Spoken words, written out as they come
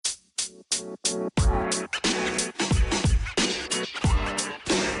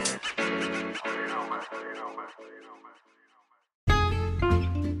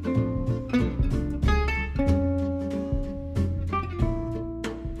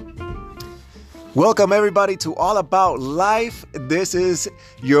Welcome everybody to All About Life. This is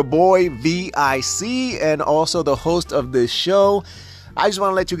your boy VIC and also the host of this show. I just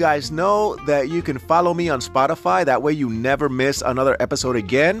want to let you guys know that you can follow me on Spotify. That way you never miss another episode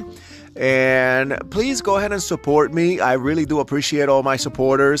again. And please go ahead and support me. I really do appreciate all my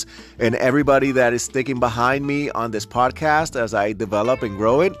supporters and everybody that is sticking behind me on this podcast as I develop and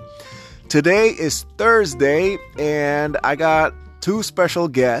grow it. Today is Thursday and I got two special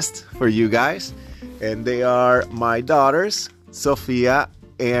guests for you guys, and they are my daughters, Sofia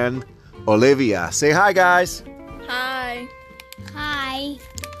and Olivia. Say hi, guys. Hi. Hi.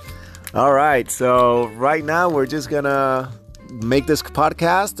 All right, so right now we're just gonna make this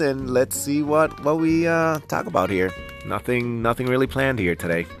podcast and let's see what we talk about here. Nothing really planned here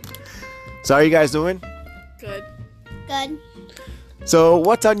today. So how are you guys doing? Good. Good. So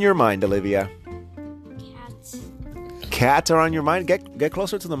what's on your mind, Olivia? Cats. Cats are on your mind? Get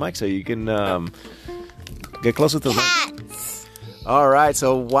closer to the mic so you can get closer to the mic. Cats. All right,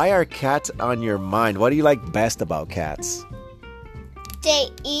 so why are cats on your mind? What do you like best about cats? They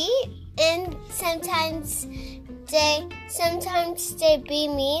eat, and sometimes they be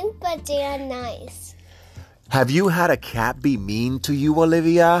mean, but they are nice. Have you had a cat be mean to you,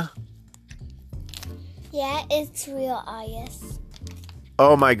 Olivia? Yeah, it's real obvious.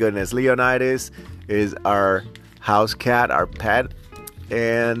 Oh my goodness, Leonidas is our house cat, our pet.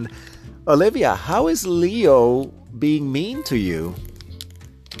 And Olivia, how is Leo being mean to you?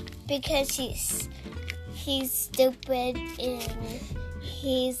 Because he's stupid and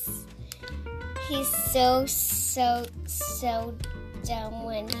he's so dumb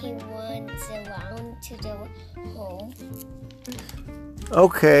when he runs around to the home.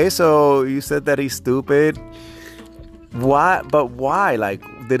 Okay, so you said that he's stupid. Why? But why? Like,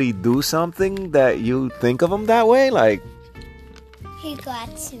 did he do something that you think of him that way? Like, He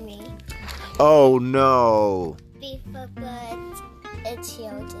got to me oh no. before, but its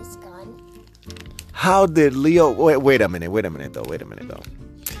heel is gone. How did Leo... Wait a minute though.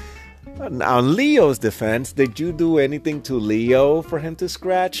 Now, in Leo's defense, did you do anything to Leo for him to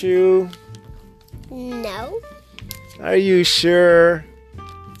scratch you? No. Are you sure?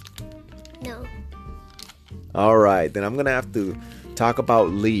 No. All right, then I'm gonna have to talk about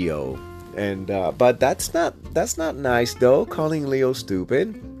Leo, and but that's not nice though. Calling Leo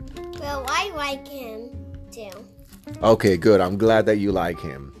stupid. Well, I like him too. Okay, good. I'm glad that you like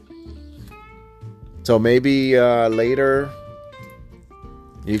him. So maybe later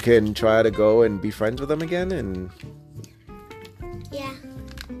you can try to go and be friends with him again, and Yeah.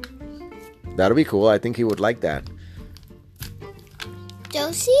 that'll be cool. I think he would like that.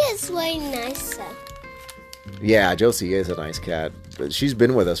 Josie is way nicer. Yeah, Josie is a nice cat. But she's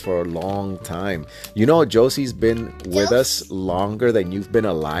been with us for a long time. You know, Josie's been with us longer than you've been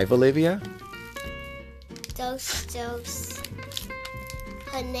alive, Olivia? Dose.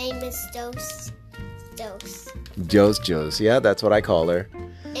 Her name is Dose. Jos. Yeah, that's what I call her.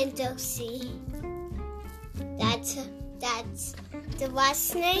 And Dosie. That's the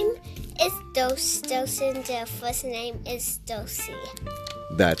last name is Dose, and the first name is Dosie.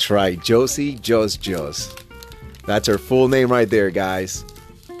 That's right. Josie Jos. That's her full name right there, guys.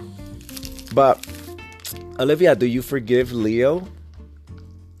 But, Olivia, do you forgive Leo?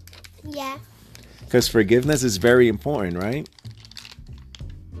 Yeah, Because forgiveness is very important, right?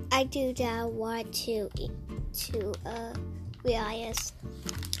 I do that want to realize.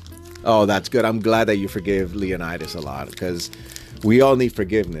 Oh, that's good. I'm glad that you forgive Leonidas a lot. Because we all need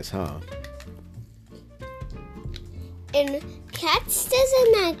forgiveness, huh? And cats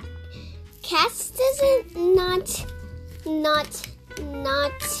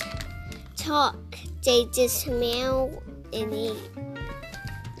not talk. They just meow and eat.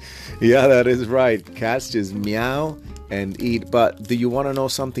 Yeah, that is right. Cats just meow and eat. But do you want to know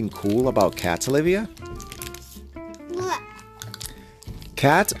something cool about cats, Olivia? What?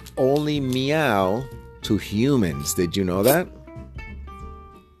 Cats only meow to humans. Did you know that?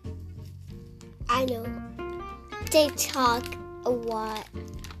 I know. They talk a lot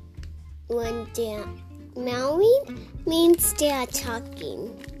when they're meowing. Means they are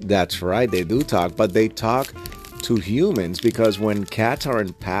talking. That's right. They do talk, but they talk to humans because when cats are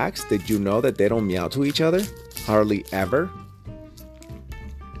in packs, did you know that they don't meow to each other? Hardly ever.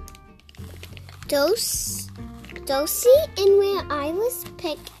 Dosie and where I was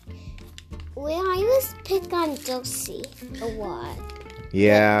pick on Dosie a lot.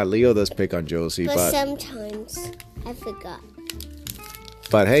 Yeah, Leo does pick on Josie, But but sometimes I forgot.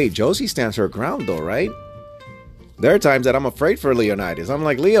 hey, Josie stands her ground though, right? There are times that I'm afraid for Leonidas. I'm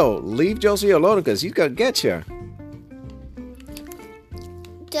like, Leo, leave Josie alone because he's gonna get you.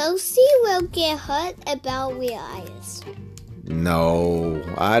 Josie will get hurt about Leonidas. No,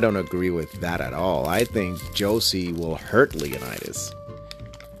 I don't agree with that at all. I think Josie will hurt Leonidas.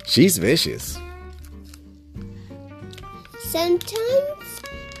 She's vicious. Sometimes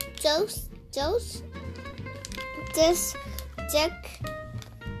just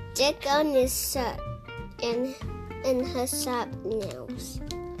Dick on his shirt and her sharp nails.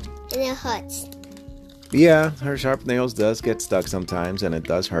 And it hurts. Yeah, her sharp nails does get stuck sometimes and it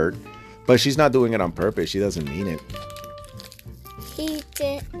does hurt. But she's not doing it on purpose. She doesn't mean it. He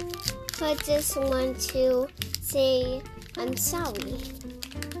just want to say, I'm sorry.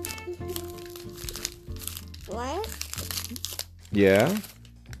 What? Yeah?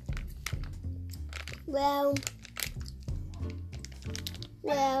 Well,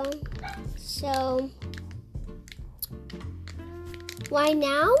 so why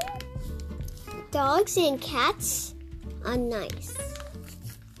now? Dogs and cats are nice,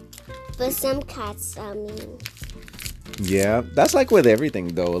 but some cats are mean. Yeah, that's like with everything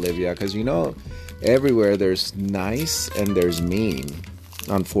though, Olivia, because everywhere there's nice and there's mean,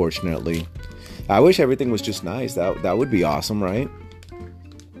 unfortunately. I wish everything was just nice. That would be awesome, right?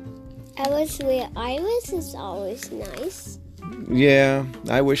 Iris is always nice. Yeah,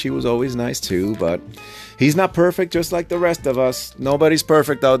 I wish he was always nice too, but he's not perfect just like the rest of us. Nobody's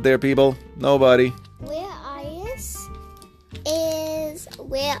perfect out there, people. Nobody. Where Iris?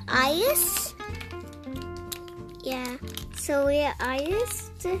 Yeah. So where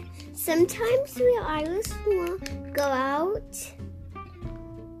Iris? Sometimes where Iris will go out,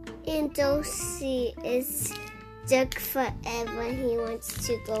 and Josie is stuck forever. He wants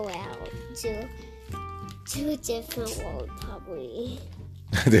to go out to a different world, probably.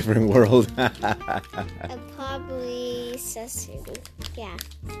 A different world. Probably Sesame. Yeah.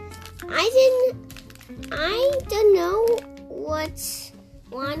 I don't know what's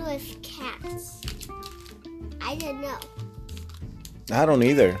wrong with cats. I don't know. I don't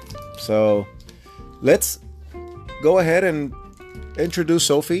either. So let's go ahead and introduce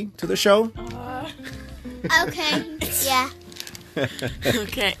Sophie to the show. Okay. Yeah.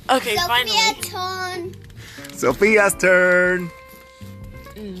 Okay, Sophia's finally. turn. Sophia's turn.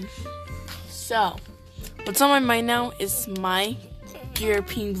 So, what's on my mind now is my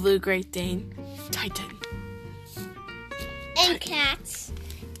European Blue Great Dane, Titan. And cats.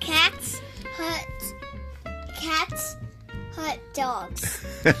 Cats hurt dogs.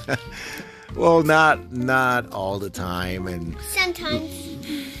 Well, not all the time, and Sometimes.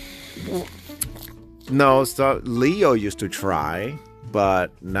 no. So Leo used to try,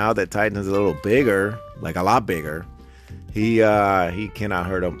 but now that Titan is a little bigger, like a lot bigger, he cannot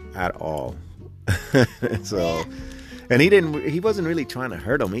hurt him at all. So, and he wasn't really trying to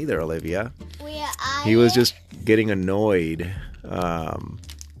hurt him either, Olivia. He was just getting annoyed.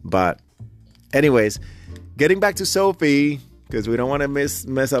 But anyways, getting back to Sophie, because we don't want to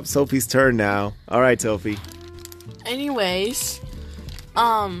mess up Sophie's turn now. All right, Sophie. Anyways,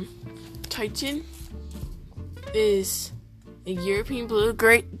 Titan is a European Blue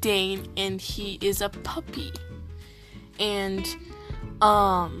Great Dane, and he is a puppy. And,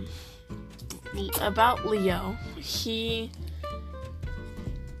 about Leo, he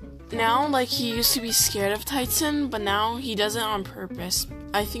used to be scared of Titan, but now he does it on purpose.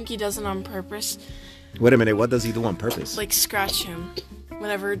 I think he does it on purpose. Wait a minute, what does he do on purpose? Like, scratch him.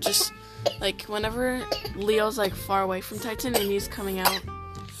 Whenever Leo's, far away from Titan and he's coming out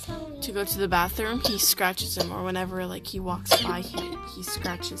to go to the bathroom, he scratches him. Or whenever, he walks by him, he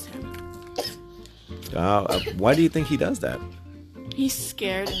scratches him. Why do you think he does that? He's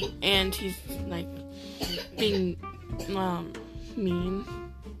scared, and he's, being, mean.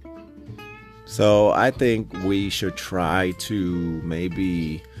 So I think we should try to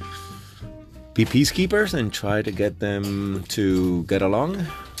maybe be peacekeepers and try to get them to get along.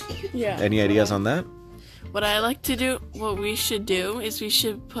 Yeah. Any ideas on that? What we should do is we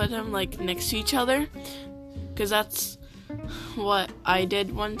should put them, next to each other. Because that's what I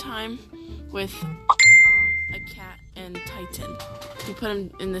did one time with a cat and Titan. We put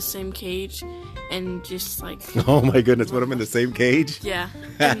them in the same cage and just, Oh my goodness, put them in the same cage? Yeah.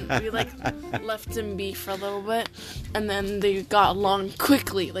 And we, left them be for a little bit. And then they got along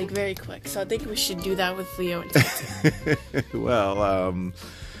quickly, very quick. So I think we should do that with Leo and Titan. Well,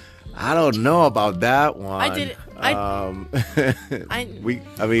 I don't know about that one. I did it.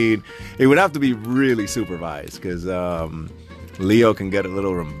 It would have to be really supervised because Leo can get a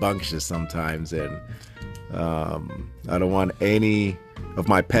little rambunctious sometimes, and I don't want any of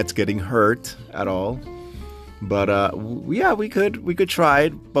my pets getting hurt at all. But yeah, we could try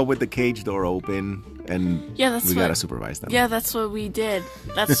it, but with the cage door open, and we gotta supervise them. Yeah, that's what we did.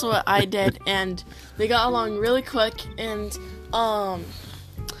 That's what I did, and they got along really quick. And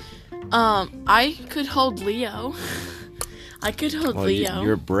I could hold Leo. Leo.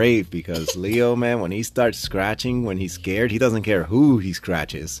 You're brave, because Leo, man, when he starts scratching, when he's scared, he doesn't care who he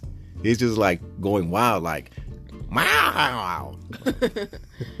scratches. He's just like going wild, like, wow.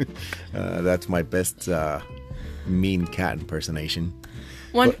 That's my best mean cat impersonation.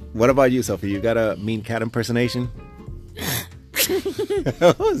 What about you, Sophie? You got a mean cat impersonation?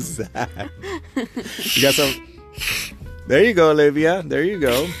 What was that? You got some? There you go, Olivia. There you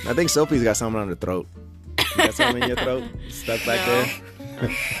go. I think Sophie's got something on her throat. You got something in your throat stuck back there?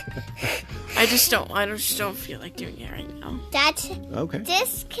 I just don't feel like doing it right now. That's okay.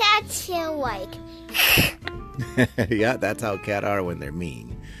 This cat's feel like. Yeah, that's how cats are when they're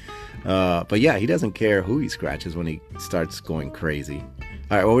mean. But yeah, he doesn't care who he scratches when he starts going crazy.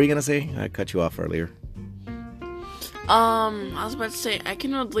 All right, what were you gonna say? I cut you off earlier. I was about to say I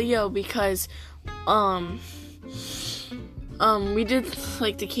can hold Leo because we did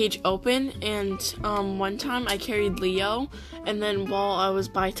like the cage open, and one time I carried Leo, and then while I was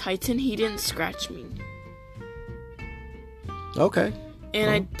by Titan, he didn't scratch me. Okay. And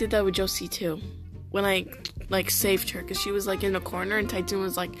I did that with Josie too, when I like saved her, because she was like in a corner and Titan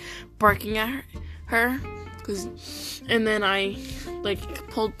was like barking at her. And then I like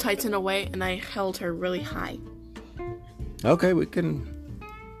pulled Titan away and I held her really high. Okay, we can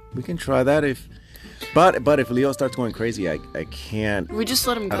try that but if Leo starts going crazy, I can't. We just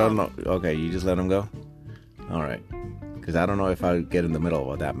let him go. I don't know. Okay, you just let him go? All right. Because I don't know if I would get in the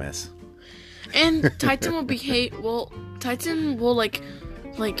middle of that mess. And Titan will behave. Well, Titan will like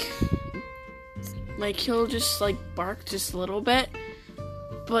he'll just like bark just a little bit,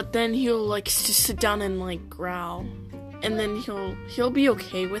 but then he'll like just sit down and like growl, and then he'll be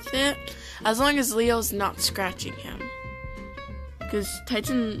okay with it as long as Leo's not scratching him. Because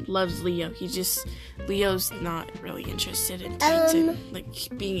Titan loves Leo. Leo's not really interested in Titan, like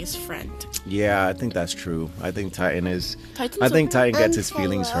being his friend. Yeah, I think that's true. I think Titan gets his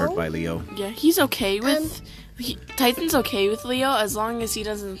feelings hurt by Leo. Yeah, he's okay with. Titan's okay with Leo as long as he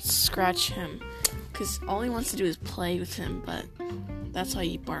doesn't scratch him. Because all he wants to do is play with him, but that's why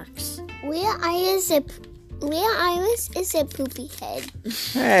he barks. Leah Iris is a poopy head.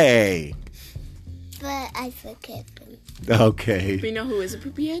 Hey. But I forgive him. Okay. We know who is a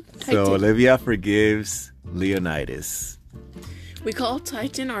poopy head? Titan. So Olivia forgives Leonidas. We call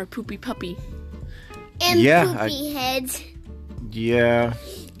Titan our poopy puppy. And poopy heads. Yeah,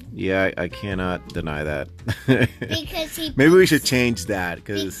 I cannot deny that. Because he maybe we should change that,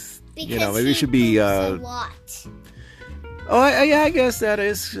 because maybe it should be a lot. Oh, yeah, I guess that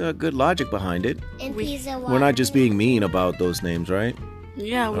is good logic behind it. And he's a lot. We're not just being mean about those names, right?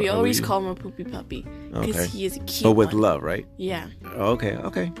 Yeah, we always call him a poopy puppy because he is a cute but with one. love, right? Yeah. Okay,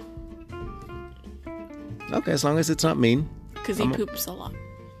 as long as it's not mean. Because he poops a lot.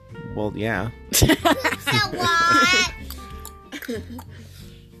 Well, yeah. Poops a lot.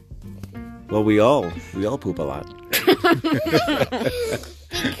 Well, we all poop a lot.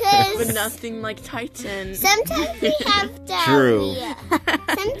 Because but nothing like Titan. Sometimes we have diarrhea.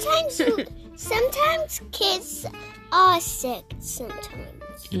 True. Sometimes kids are sick sometimes.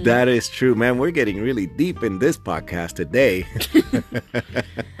 That is true, man. We're getting really deep in this podcast today.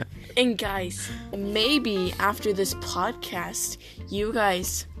 And guys, maybe after this podcast, you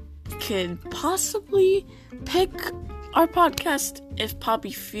guys could possibly pick our podcast if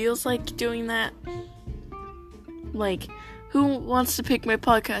Poppy feels like doing that. Like, who wants to pick my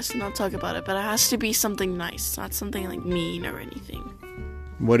podcast and I'll talk about it, but it has to be something nice, not something like mean or anything.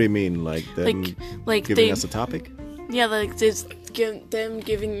 What do you mean, like them giving us a topic? Yeah, like them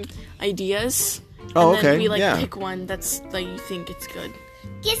giving ideas. Oh, and then okay. we yeah. pick one that's like you think it's good.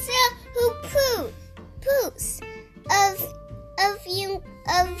 Guess who poops of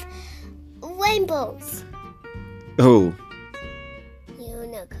rainbows? Who?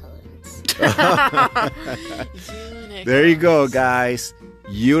 Unicorns. There you go, guys.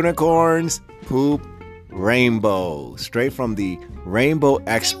 Unicorns poop rainbow. Straight from the rainbow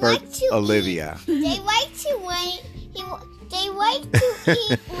expert, Olivia. They like to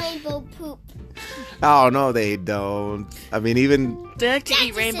eat rainbow poop. Oh, no, they don't. I mean, even... They like to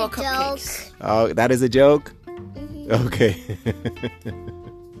eat rainbow cupcakes. Oh, that is a joke? Mm-hmm. Okay.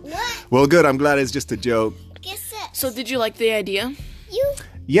 What? Well, good. I'm glad it's just a joke. Guess it. So did you like the idea?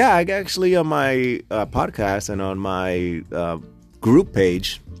 Yeah, I actually on my podcast and on my group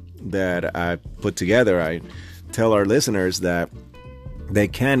page that I put together, I tell our listeners that they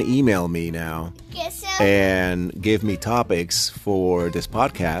can email me now and give me topics for this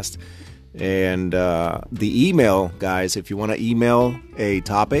podcast. And the email, guys, if you want to email a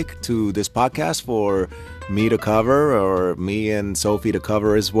topic to this podcast for me to cover or me and Sophie to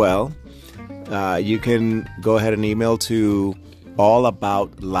cover as well, you can go ahead and email to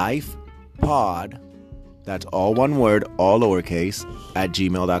allaboutLifePod. That's all one word, all lowercase, at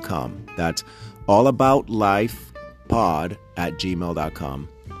gmail.com. That's allaboutLifePod@gmail.com.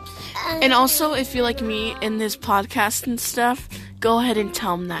 And also, if you like me in this podcast and stuff, go ahead and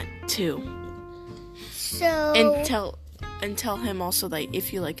tell him that too. So And tell him also that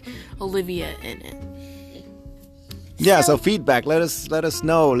if you like Olivia in it. Yeah, so feedback. Let us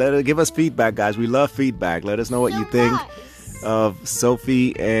know. Give us feedback, guys. We love feedback. Let us know what you think of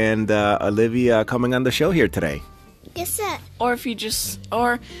Sophie and Olivia coming on the show here today. guess that. Or if you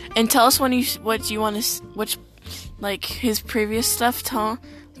and tell us what you want to which like his previous stuff. Tell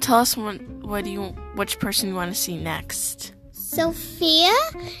us which person you want to see next. Sophia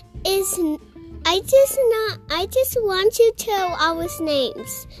is. I just want to tell our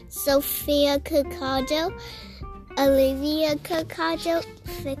names. Sophia Cacado, Olivia Cacado,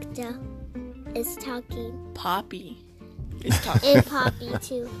 Victor is talking. Poppy is talking. And Poppy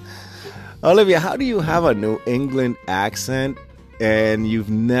too. Olivia, how do you have a New England accent and you've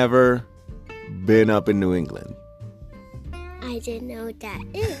never been up in New England? I didn't know what that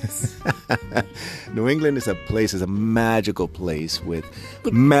is. New England is a magical place with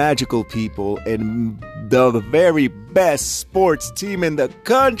magical people and the very best sports team in the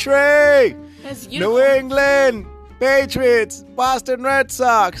country. New England Patriots, Boston Red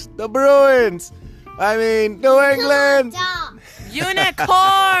Sox, the Bruins. I mean, New England.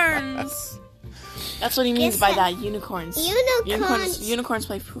 Unicorns. That's what he means by that. Unicorns. Unicorns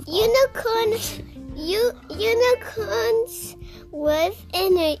play football. Unicorns live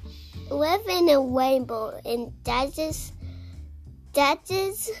in a rainbow, and that is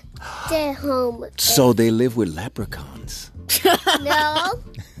their home. So they live with leprechauns. No,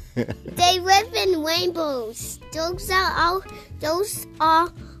 they live in rainbows. Those are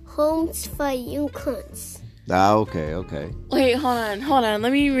homes for unicorns. Ah, okay. Wait, hold on.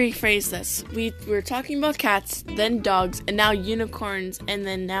 Let me rephrase this. We're talking about cats, then dogs, and now unicorns, and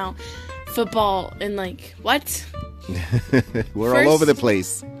then now football, and like, what? We're all over the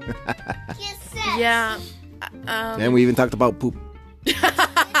place. Yeah. And we even talked about poop. Guess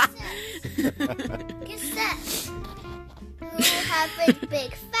that. You have a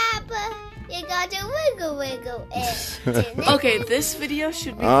big fabber. You got to wiggle. Okay, this video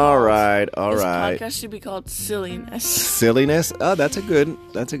should be all called, right. This podcast should be called Silliness. Silliness? Oh, that's a good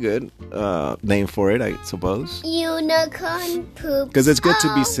name for it, I suppose. Unicorn poop. Because it's good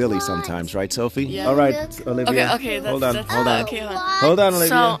to be silly sometimes, right, Sophie? Yeah. All right, Olivia. Okay. Hold on. Okay, hold on. Hold on, Olivia.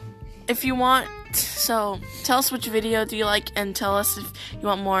 So, if you want, tell us which video do you like, and tell us if you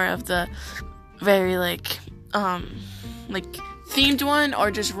want more of the very themed one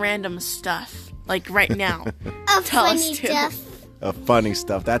or just random stuff, like right now. Tell us too. Funny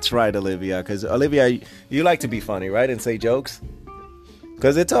stuff. That's right, Olivia. Because Olivia, you like to be funny, right, and say jokes.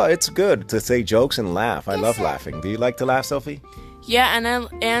 Because it's good to say jokes and laugh. I love laughing. Do you like to laugh, Sophie? Yeah, and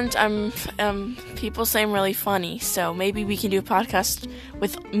I'm people say I'm really funny, so maybe we can do a podcast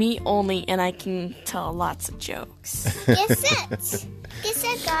with me only, and I can tell lots of jokes. Guess it,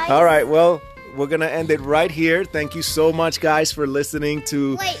 guys. All right. Well, we're gonna end it right here. Thank you so much, guys, for listening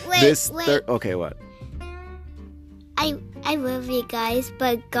to this. Okay, what? I love you guys,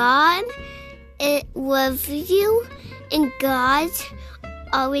 but God loves you, and God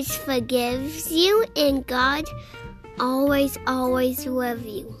always forgives you, and God always love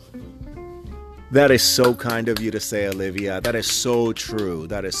you. That is so kind of you to say, Olivia. That is so true.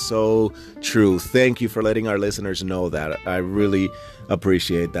 Thank you for letting our listeners know that. I really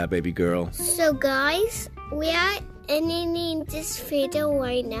appreciate that, baby girl. So, guys, we are ending this video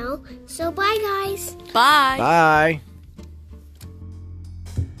right now. So, bye, guys. Bye. Bye.